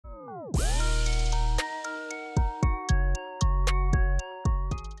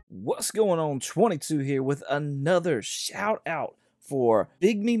What's going on? 22 here with another shout out for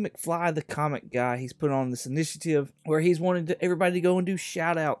Bigby Mcfly, the comic guy. He's put on this initiative where he's wanted everybody to go and do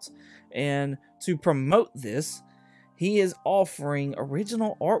shout outs. And to promote this, he is offering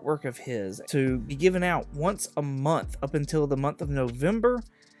original artwork of his to be given out once a month up until the month of November.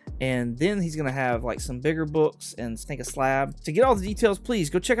 And then he's going to have like some bigger books and I think a slab. To get all the details, please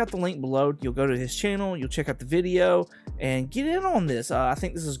go check out the link below. You'll go to his channel, you'll check out the video, and get in on this. I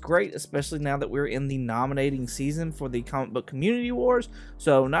think this is great, especially now that we're in the nominating season for the Comic Book Community Awards.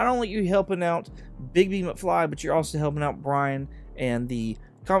 So not only are you helping out Bigby McFly, but you're also helping out Brian and the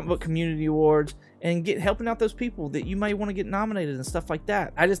Comic Book Community Awards, and helping out those people that you may want to get nominated and stuff like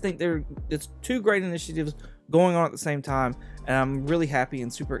that. I just think it's two great initiatives going on at the same time, and I'm really happy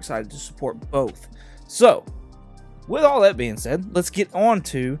and super excited to support both. So, with all that being said, let's get on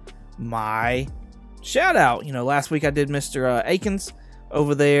to my shout out. You know, last week I did Mr. Akins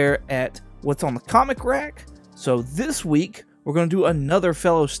over there at What's on the Comic Rack. So this week we're going to do another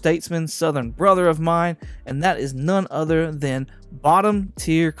fellow statesman, Southern brother of mine, and that is none other than Bottom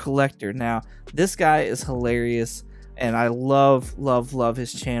Tier Collector. Now, this guy is hilarious, and I love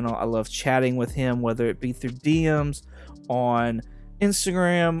his channel. I love chatting with him, whether it be through DMs on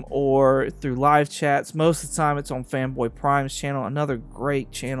Instagram or through live chats. Most of the time it's on Fanboy Prime's channel, another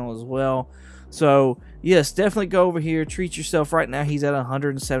great channel as well. So yes, definitely go over here, treat yourself. Right now he's at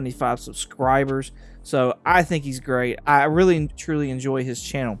 175 subscribers, so I think he's great. I really truly enjoy his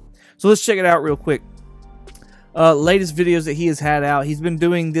channel. So let's check it out real quick. Latest videos that he has had out, he's been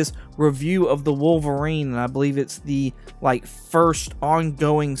doing this review of the Wolverine, and I believe it's the first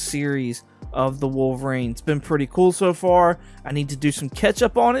ongoing series of the Wolverine. It's been pretty cool so far. I need to do some catch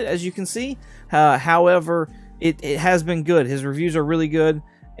up on it, as you can see. However, it has been good. His reviews are really good,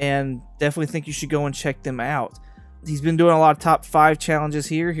 and definitely think you should go and check them out. He's been doing a lot of top 5 challenges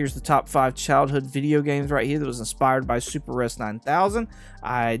here. Here's the top 5 childhood video games right here that was inspired by Super Rest 9000.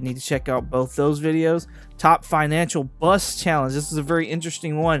 I need to check out both those videos. Top financial bust challenge. This is a very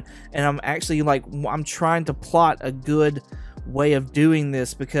interesting one, and I'm actually I'm trying to plot a good way of doing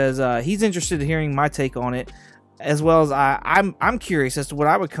this because he's interested in hearing my take on it, as well as I'm curious as to what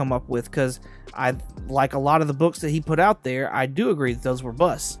I would come up with, because I like a lot of the books that he put out there. I do agree that those were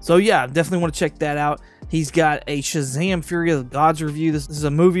busts. So yeah, definitely want to check that out. He's got a Shazam Fury of the Gods review. This is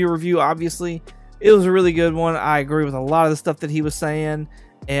a movie review, obviously. It was a really good one. I agree with a lot of the stuff that he was saying.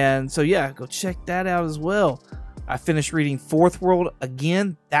 And so yeah, go check that out as well. I finished reading Fourth World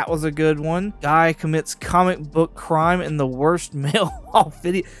again. That was a good one. Guy commits comic book crime in the worst mail-off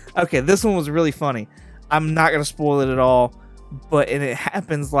video. Okay, this one was really funny. I'm not going to spoil it at all, but it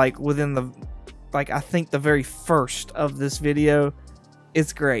happens within the I think the very first of this video.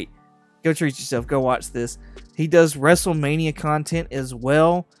 It's great. Go treat yourself. Go watch this. He does WrestleMania content as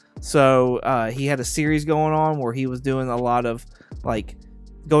well. So he had a series going on where he was doing a lot of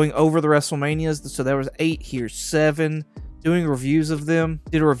going over the WrestleManias. So there was 8 here, 7, doing reviews of them.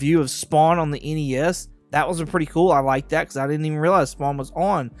 Did a review of Spawn on the NES. That was pretty cool. I like that because I didn't even realize Spawn was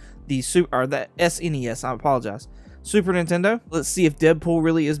on the SNES. I apologize. Super Nintendo. Let's see if Deadpool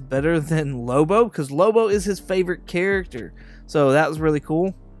really is better than Lobo, because Lobo is his favorite character. So that was really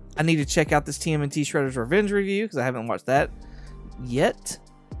cool. I need to check out this TMNT Shredder's Revenge review because I haven't watched that yet.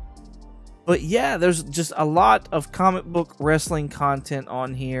 But yeah, there's just a lot of comic book wrestling content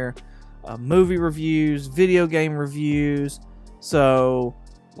on here. Movie reviews, video game reviews. So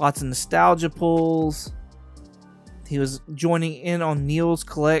lots of nostalgia pulls. He was joining in on Neil's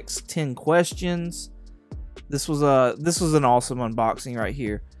Collects 10 Questions. This was an awesome unboxing right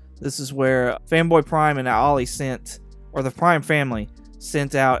here. This is where Fanboy Prime and Ollie the Prime family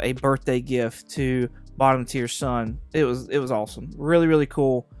sent out a birthday gift to Bottom Tier Son. It was awesome. Really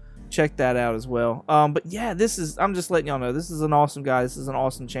cool. Check that out as well. But yeah, I'm just letting y'all know, this is an awesome guy. This is an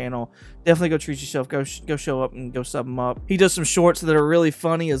awesome channel. Definitely go treat yourself. Go show up and go sub him up. He does some shorts that are really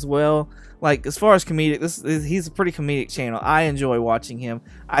funny as well. As far as comedic, he's a pretty comedic channel. I enjoy watching him.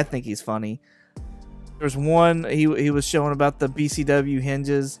 I think he's funny. There's one he was showing about the BCW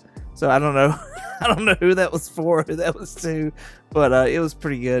hinges. So I don't know. I don't know who that was for, who that was to, but it was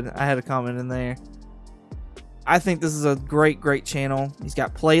pretty good. I had a comment in there. I think this is a great channel. He's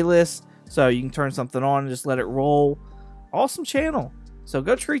got playlists, so you can turn something on and just let it roll. Awesome channel. So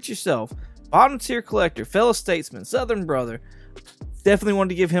go treat yourself. Bottom Tier Collector, fellow statesman, Southern brother. Definitely wanted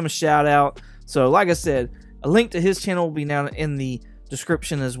to give him a shout out. So like I said, a link to his channel will be down in the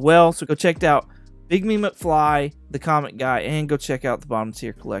description as well. So go check out Bigby Mcfly, the comic guy, and go check out the bottom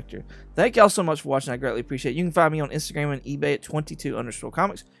tier collector. Thank y'all so much for watching. I greatly appreciate it. You can find me on Instagram and eBay at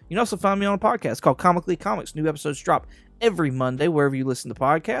 22_comics. You can also find me on a podcast called Comically Comics. New episodes drop every Monday wherever you listen to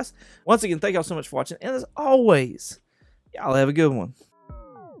podcasts. Once again, thank y'all so much for watching. And as always, y'all have a good one.